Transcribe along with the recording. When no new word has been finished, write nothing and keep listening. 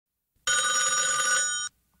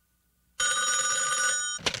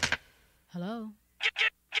Hello?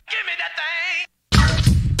 Give me that thing.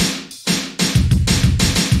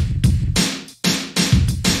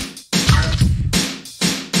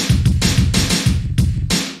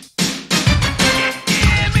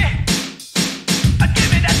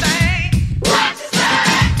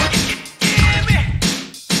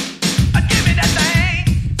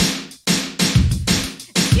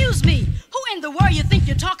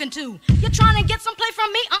 To. You're trying to get some play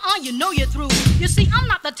from me? You know you're through. You see, I'm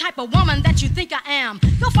not the type of woman that you think I am.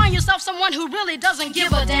 You'll find yourself someone who really doesn't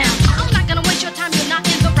give a damn. I'm not gonna waste your time, you're not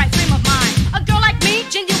in the right frame of mind. A girl like me,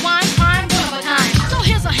 genuine, fine, one of a kind. So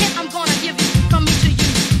here's a hint I'm gonna give you, from me to you.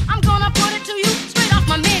 I'm gonna put it to you, straight off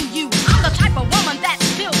my menu. I'm the type of woman that's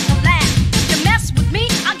built to last. If you mess with me,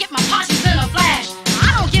 I'll get my posses in a flash.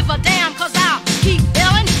 I don't give a damn, cause I'll keep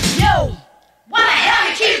yelling. Yo, why the hell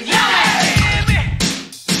you keep yelling?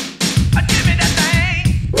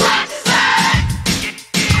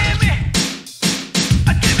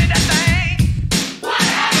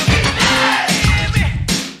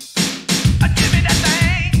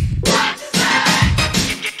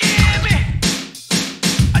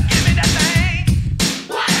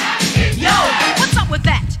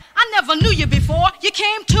 You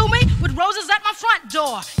came to me with roses at my front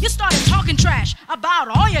door. You started talking trash about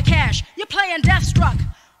all your cash. You're playing Deathstruck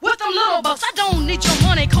with them little bucks. I don't need your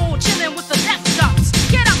money, cold chilling with the death ducks.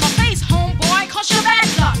 Get out my face, homeboy, cause you're bad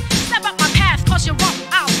luck. Step up my path, cause you're rough,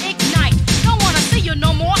 I'll ignite. Don't wanna see you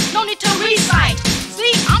no more, no need to recite.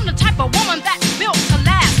 See, I'm the type of woman that's built to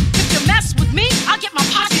last. If you mess with me, I'll get my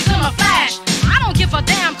posses in a flash. I don't give a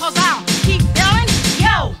damn, cause I'll keep yelling.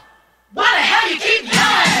 Yo, why the hell you keep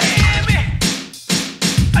yelling?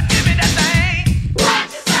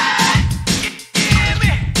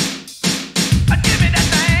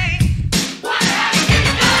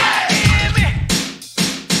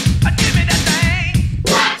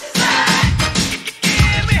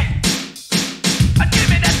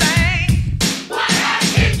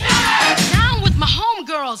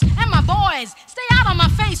 Stay out of my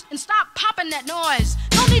face and stop popping that noise.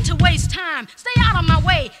 No need to waste time. Stay out of my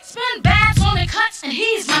way. Spin bags on the cuts and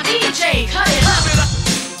he's my DJ. Cut it up.